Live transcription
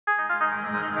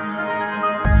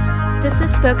This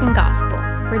is Spoken Gospel.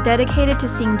 We're dedicated to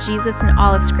seeing Jesus in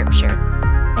all of Scripture.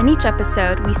 In each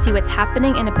episode, we see what's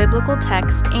happening in a biblical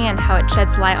text and how it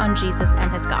sheds light on Jesus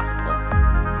and his gospel.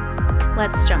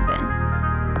 Let's jump in.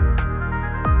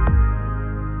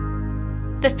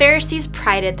 The Pharisees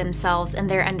prided themselves in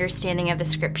their understanding of the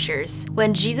Scriptures.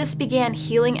 When Jesus began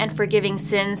healing and forgiving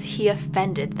sins, he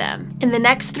offended them. In the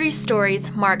next 3 stories,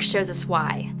 Mark shows us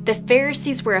why. The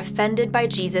Pharisees were offended by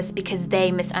Jesus because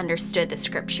they misunderstood the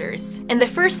Scriptures. In the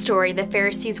first story, the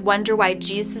Pharisees wonder why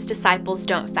Jesus' disciples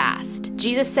don't fast.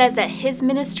 Jesus says that his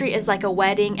ministry is like a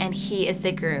wedding and he is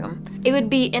the groom. It would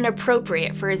be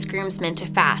inappropriate for his groomsmen to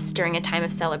fast during a time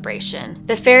of celebration.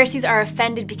 The Pharisees are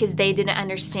offended because they didn't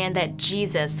understand that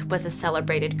Jesus was a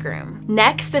celebrated groom.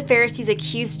 Next, the Pharisees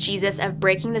accused Jesus of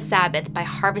breaking the Sabbath by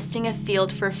harvesting a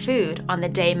field for food on the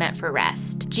day meant for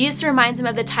rest. Jesus reminds them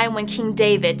of the time when King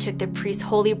David took the priest's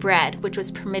holy bread, which was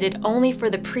permitted only for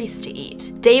the priests to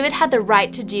eat. David had the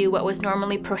right to do what was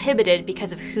normally prohibited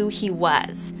because of who he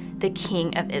was, the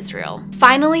King of Israel.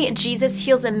 Finally, Jesus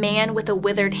heals a man with a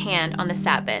withered hand on the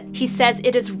Sabbath. He says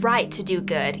it is right to do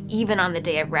good, even on the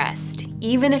day of rest.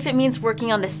 Even if it means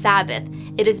working on the Sabbath,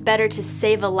 it is better to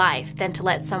save a life than to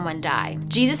let someone die.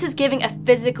 Jesus is giving a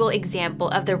physical example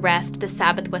of the rest the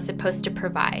Sabbath was supposed to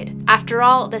provide. After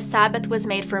all, the Sabbath was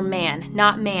made for man,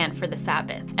 not man for the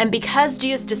Sabbath. And because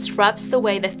Jesus disrupts the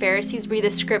way the Pharisees read the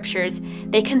Scriptures,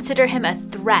 they consider him a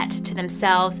threat to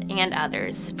themselves and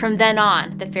others. From then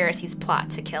on, the Pharisees plot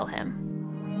to kill him.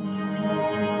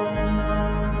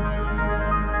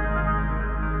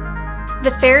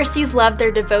 The Pharisees loved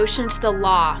their devotion to the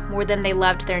law more than they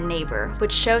loved their neighbor,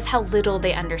 which shows how little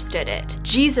they understood it.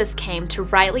 Jesus came to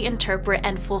rightly interpret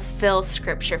and fulfill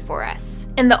Scripture for us.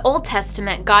 In the Old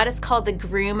Testament, God is called the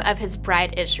groom of his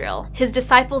bride Israel. His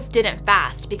disciples didn't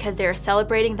fast because they were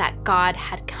celebrating that God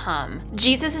had come.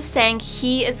 Jesus is saying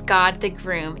he is God the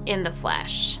groom in the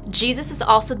flesh. Jesus is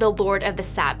also the Lord of the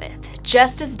Sabbath.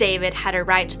 Just as David had a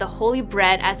right to the holy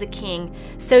bread as a king,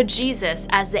 so Jesus,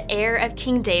 as the heir of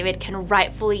King David, can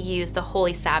rightfully use the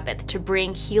holy Sabbath to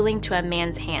bring healing to a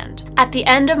man's hand. At the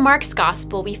end of Mark's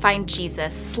gospel, we find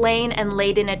Jesus slain and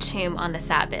laid in a tomb on the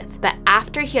Sabbath. But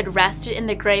after he had rested in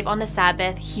the grave on the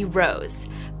Sabbath, he rose,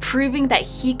 proving that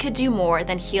he could do more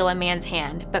than heal a man's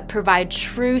hand, but provide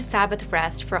true Sabbath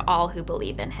rest for all who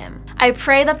believe in him. I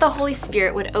pray that the Holy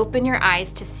Spirit would open your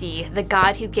eyes to see the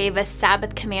God who gave us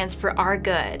Sabbath commands for our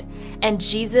good, and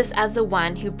Jesus as the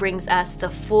one who brings us the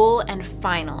full and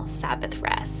final Sabbath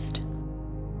rest.